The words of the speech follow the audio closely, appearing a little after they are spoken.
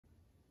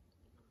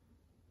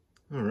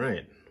All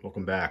right,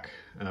 welcome back.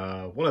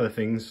 One of the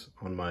things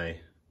on my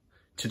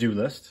to-do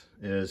list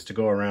is to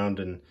go around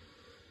and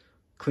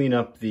clean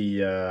up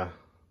the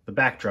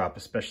backdrop,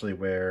 especially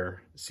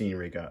where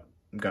scenery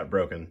got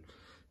broken.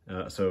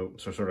 So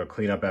sort of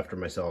clean up after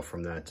myself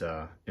from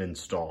that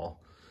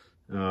install.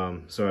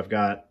 So I've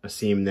got a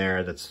seam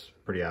there that's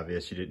pretty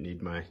obvious. You didn't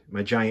need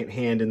my giant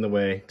hand in the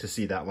way to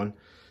see that one.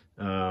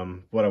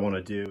 What I want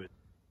to do is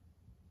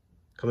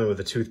come in with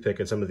a toothpick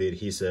and some of the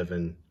adhesive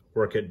and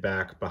work it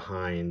back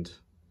behind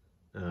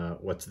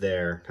what's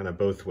there, kind of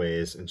both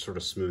ways, and sort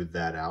of smooth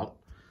that out.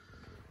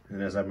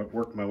 And as I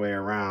work my way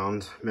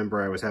around,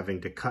 remember I was having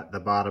to cut the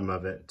bottom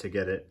of it to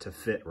get it to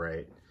fit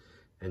right.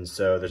 And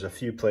so there's a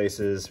few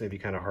places, maybe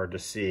kind of hard to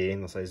see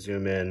unless I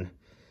zoom in.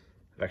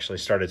 I've actually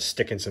started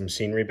sticking some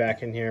scenery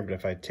back in here, but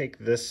if I take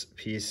this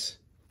piece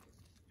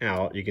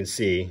out, you can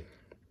see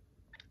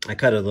I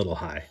cut it a little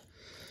high.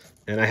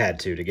 And I had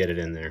to get it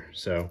in there.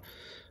 So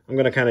I'm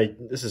gonna kind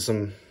of, this is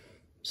some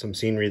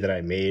scenery that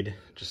I made,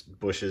 just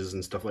bushes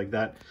and stuff like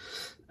that.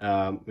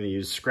 I'm gonna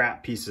use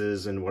scrap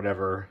pieces and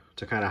whatever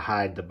to kind of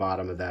hide the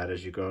bottom of that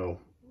as you go.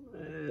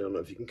 I don't know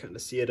if you can kind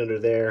of see it under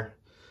there.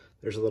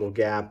 There's a little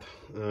gap.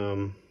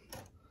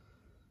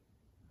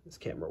 This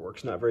camera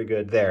works not very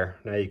good there.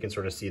 Now you can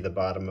sort of see the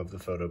bottom of the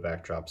photo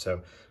backdrop.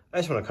 So I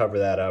just want to cover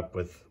that up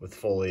with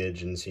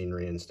foliage and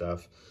scenery and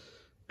stuff,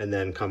 and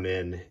then come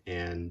in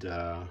and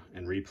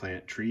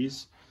replant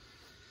trees.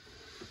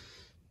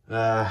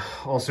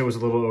 Also was a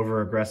little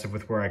over aggressive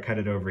with where I cut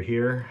it over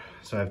here.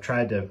 So I've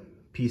tried to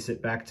piece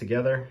it back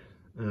together.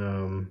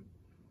 And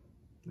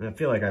I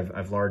feel like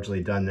I've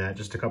largely done that.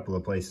 Just a couple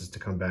of places to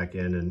come back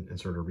in and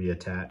sort of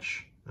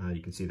reattach.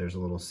 You can see there's a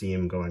little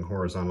seam going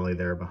horizontally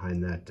there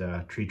behind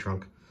that tree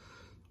trunk.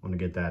 I want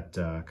to get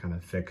that kind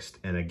of fixed.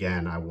 And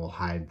again, I will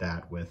hide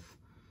that with,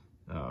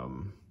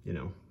 you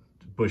know,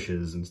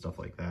 bushes and stuff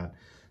like that.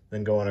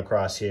 Then going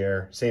across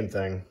here, same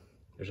thing.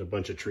 There's a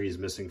bunch of trees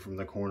missing from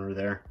the corner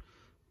there.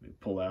 Let me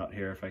pull out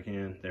here if I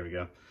can. There we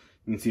go.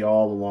 You can see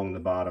all along the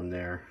bottom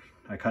there.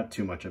 I cut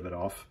too much of it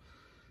off.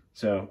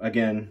 So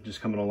again,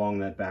 just coming along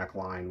that back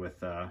line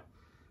with,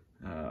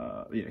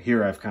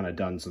 here I've kind of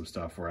done some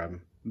stuff where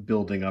I'm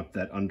building up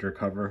that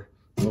undercover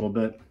a little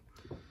bit.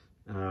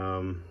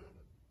 And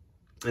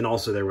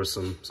also there was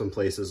some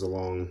places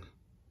along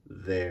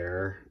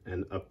there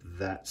and up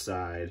that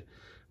side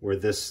where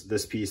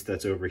this piece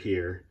that's over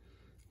here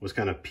was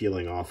kind of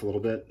peeling off a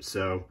little bit.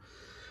 So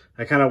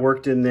I kind of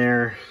worked in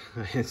there.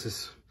 I'm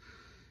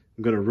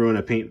going to ruin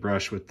a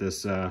paintbrush with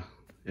this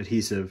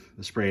adhesive,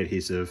 the spray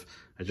adhesive.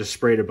 I just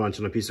sprayed a bunch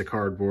on a piece of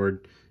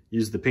cardboard,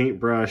 used the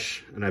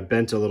paintbrush, and I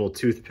bent a little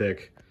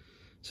toothpick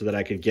so that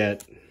I could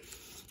get,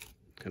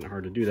 kind of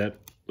hard to do that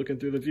looking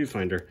through the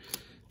viewfinder,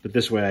 but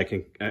this way I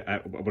can,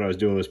 what I was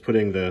doing was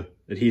putting the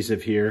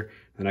adhesive here,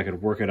 and I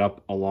could work it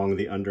up along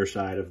the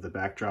underside of the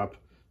backdrop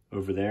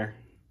over there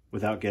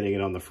without getting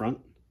it on the front,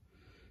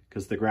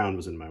 because the ground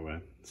was in my way.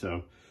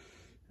 So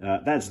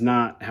that's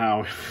not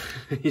how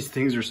these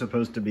things are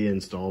supposed to be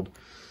installed.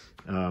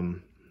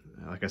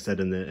 Like I said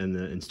in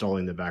the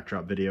installing the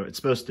backdrop video, it's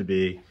supposed to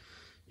be,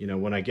 you know,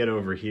 when I get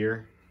over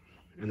here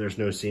and there's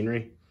no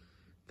scenery,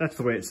 that's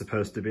the way it's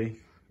supposed to be.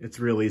 It's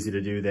real easy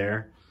to do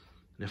there.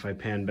 And if I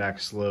pan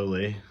back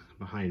slowly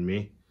behind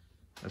me,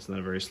 that's not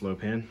a very slow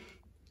pan.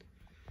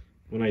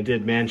 When I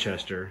did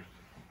Manchester,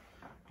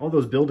 all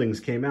those buildings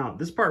came out.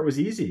 This part was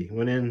easy,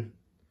 went in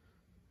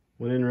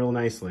real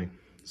nicely.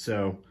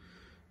 So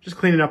just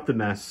cleaning up the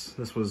mess.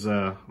 This was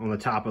on the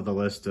top of the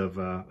list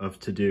of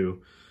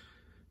to-do,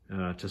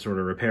 to sort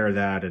of repair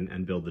that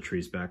and build the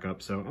trees back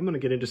up. So I'm gonna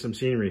get into some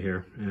scenery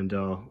here, and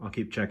I'll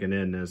keep checking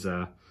in as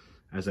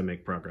I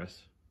make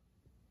progress.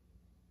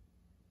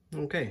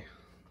 Okay,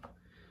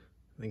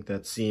 I think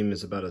that seam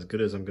is about as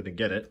good as I'm gonna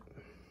get it.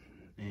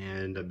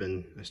 And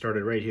I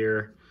started right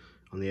here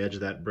on the edge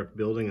of that brick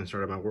building and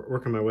started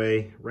working my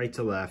way right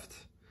to left,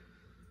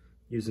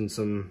 using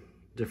some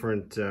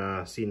different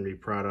scenery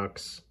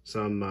products,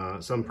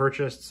 some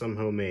purchased, some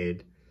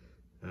homemade,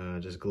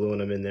 just gluing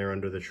them in there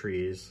under the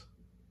trees,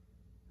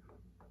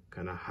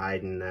 kind of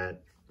hiding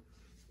that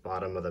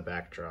bottom of the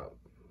backdrop.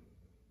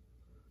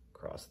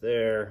 Across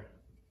there,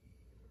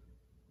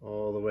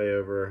 all the way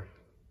over.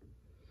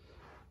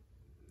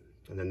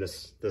 And then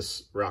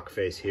this rock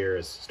face here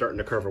is starting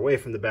to curve away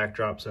from the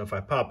backdrop. So if I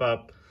pop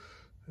up,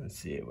 let's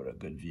see what a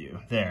good view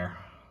there.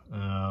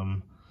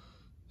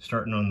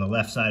 Starting on the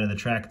left side of the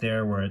track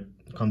there where it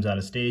comes out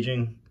of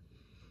staging,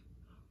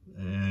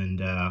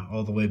 and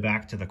all the way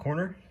back to the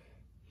corner.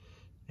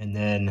 And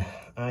then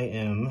I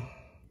am,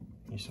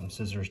 use some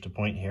scissors to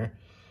point here,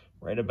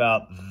 right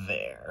about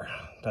there.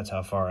 That's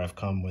how far I've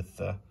come with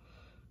the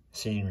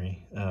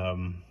scenery.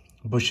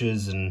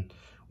 Bushes and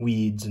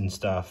weeds and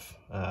stuff.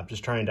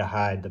 Just trying to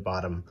hide the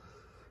bottom.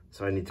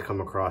 So I need to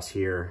come across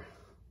here,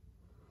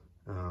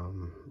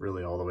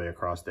 really all the way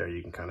across there.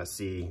 You can kind of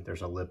see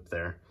there's a lip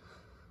there.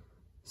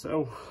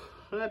 So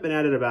I've been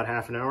at it about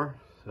half an hour,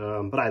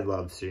 but I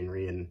love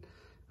scenery, and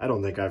I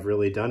don't think I've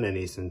really done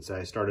any since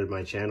I started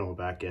my channel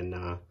back in,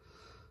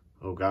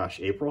 oh gosh,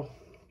 April.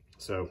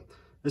 So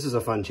this is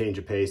a fun change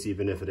of pace,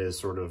 even if it is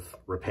sort of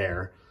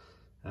repair.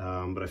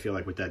 But I feel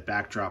like with that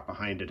backdrop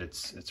behind it,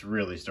 it's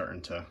really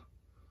starting to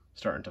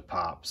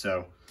pop.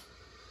 So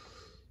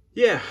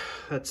yeah,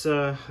 that's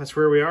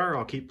where we are.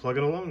 I'll keep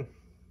plugging along.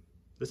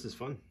 This is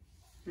fun.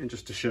 And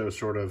just to show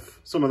sort of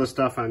some of the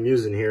stuff I'm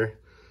using here,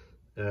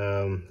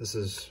 this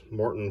is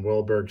Morton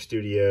Wilberg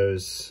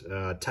Studios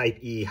Type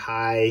E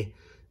high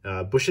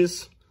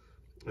bushes.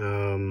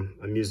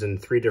 I'm using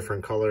 3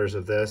 different colors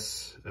of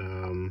this.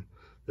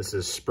 This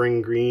is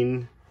spring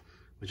green,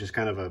 which is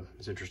kind of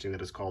it's interesting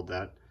that it's called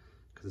that,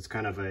 because it's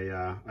kind of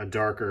a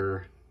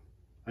darker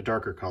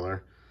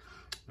color.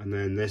 And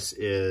then this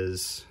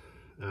is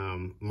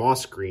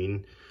moss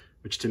green,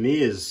 which to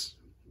me is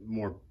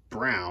more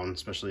brown,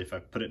 especially if I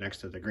put it next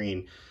to the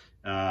green.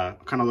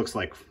 Kind of looks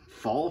like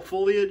fall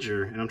foliage,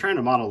 and I'm trying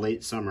to model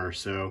late summer,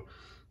 so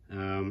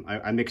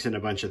I mix in a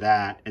bunch of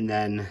that. And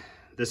then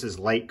this is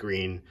light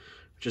green,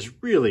 which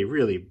is really,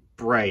 really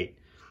bright,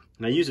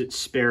 and I use it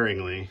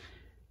sparingly.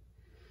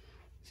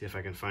 See if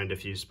I can find a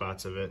few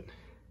spots of it.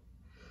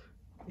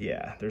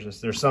 Yeah,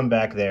 there's some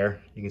back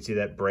there. You can see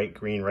that bright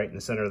green right in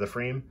the center of the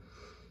frame.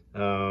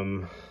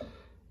 Some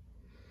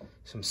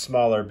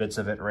smaller bits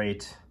of it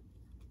right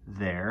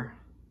there,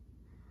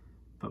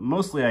 but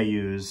mostly I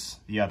use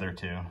the other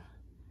 2.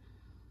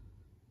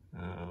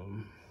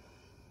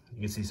 You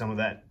can see some of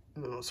that,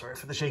 oh, sorry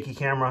for the shaky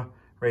camera,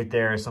 right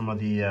there, some of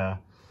the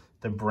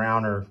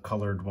browner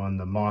colored one,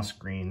 the moss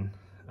green,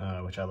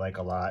 which I like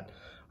a lot.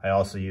 I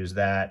also use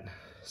that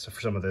so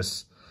for some of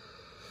this,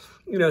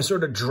 you know,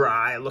 sort of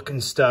dry looking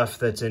stuff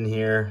that's in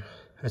here.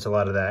 It's a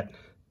lot of that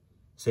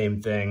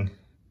same thing.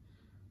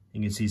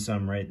 You can see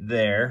some right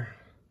there.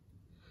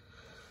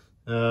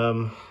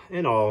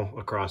 And all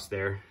across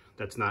there.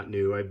 That's not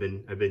new. I've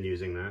been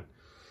using that.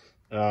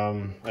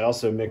 I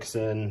also mix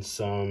in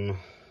some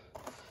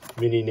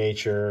Mini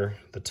Nature,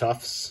 the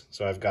Tufts.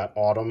 So I've got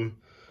Autumn,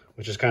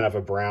 which is kind of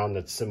a brown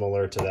that's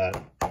similar to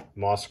that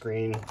moss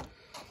green.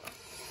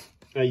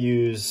 I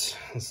use,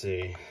 let's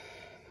see,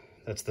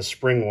 that's the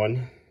spring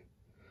one.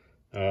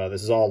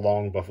 This is all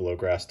long buffalo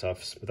grass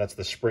tufts, but that's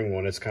the spring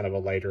one. It's kind of a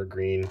lighter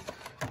green.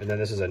 And then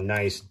this is a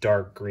nice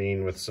dark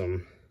green with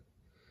some,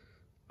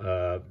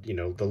 you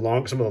know,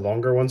 some of the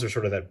longer ones are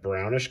sort of that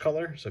brownish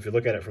color. So if you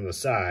look at it from the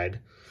side,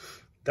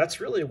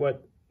 that's really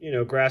what, you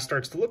know, grass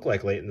starts to look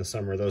like late in the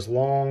summer. Those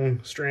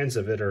long strands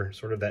of it are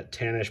sort of that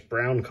tannish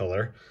brown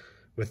color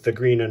with the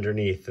green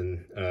underneath.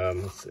 And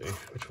let's see,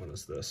 which one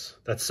is this?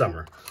 That's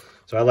summer.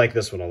 So I like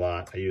this one a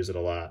lot. I use it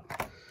a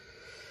lot.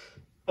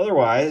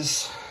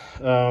 Otherwise,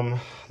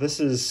 this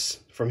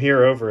is, from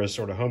here over, is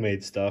sort of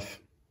homemade stuff.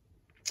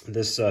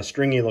 This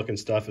stringy looking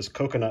stuff is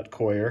coconut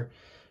coir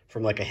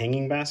from like a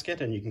hanging basket,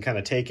 and you can kind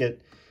of take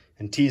it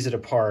and tease it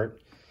apart.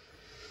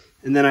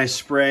 And then I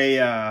spray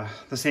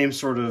the same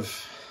sort of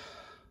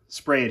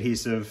spray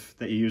adhesive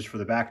that you use for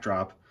the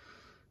backdrop.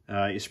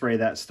 You spray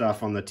that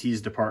stuff on the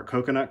teased apart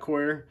coconut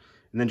coir,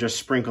 and then just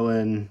sprinkle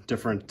in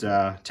different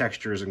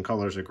textures and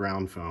colors of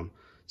ground foam.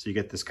 So you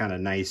get this kind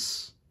of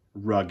nice,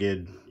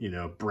 rugged, you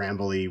know,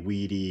 brambly,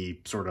 weedy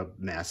sort of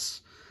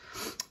mess.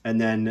 And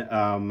then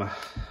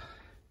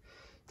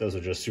those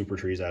are just super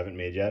trees I haven't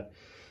made yet.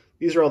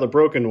 These are all the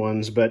broken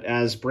ones, but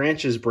as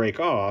branches break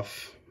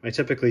off, I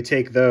typically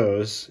take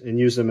those and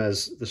use them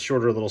as the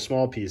shorter little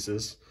small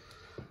pieces.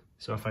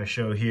 So if I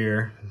show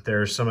here,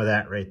 there's some of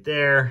that right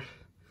there.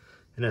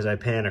 And as I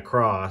pan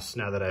across,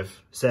 now that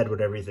I've said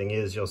what everything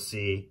is, you'll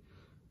see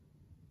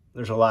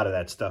there's a lot of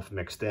that stuff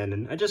mixed in,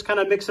 and I just kind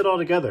of mix it all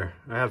together.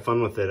 I have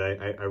fun with it.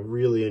 I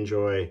really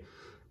enjoy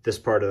this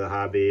part of the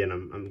hobby, and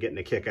I'm getting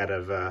a kick out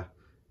of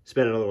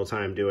spending a little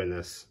time doing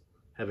this.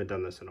 Haven't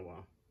done this in a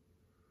while.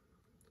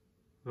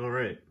 All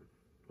right,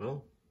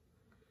 well,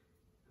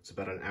 it's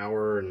about an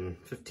hour and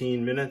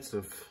 15 minutes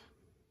of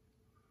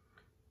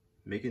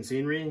making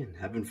scenery and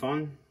having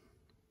fun.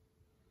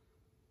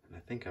 And I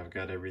think I've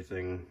got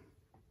everything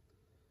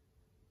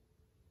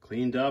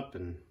cleaned up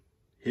and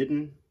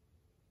hidden.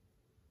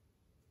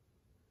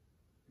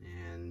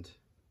 And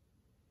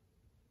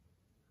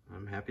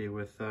I'm happy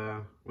with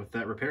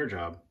that repair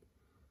job.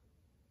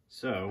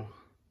 So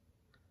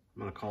I'm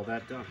gonna call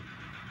that done.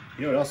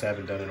 You know what else I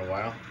haven't done in a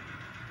while?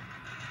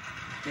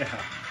 Yeah,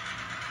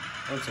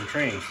 run some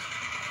trains.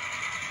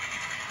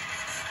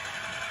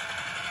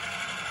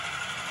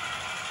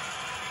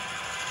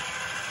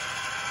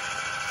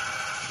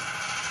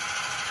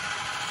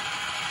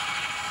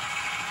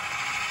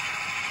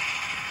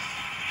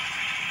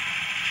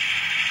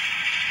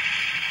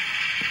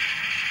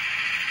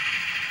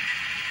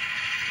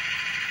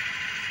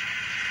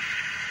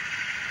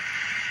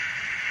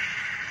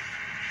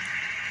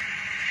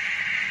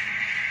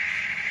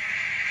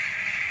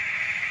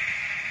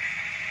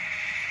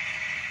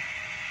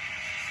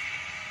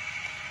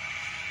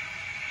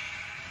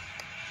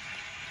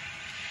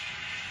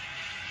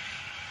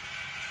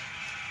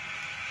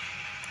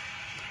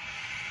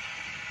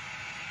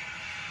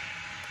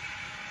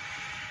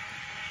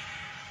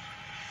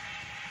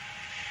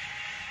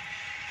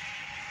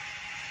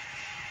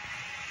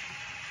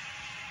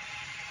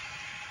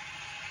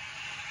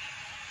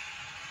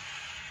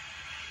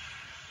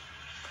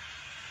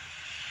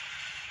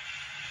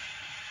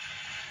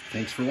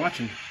 thanks for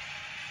watching.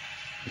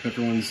 Hope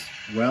everyone's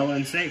well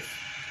and safe.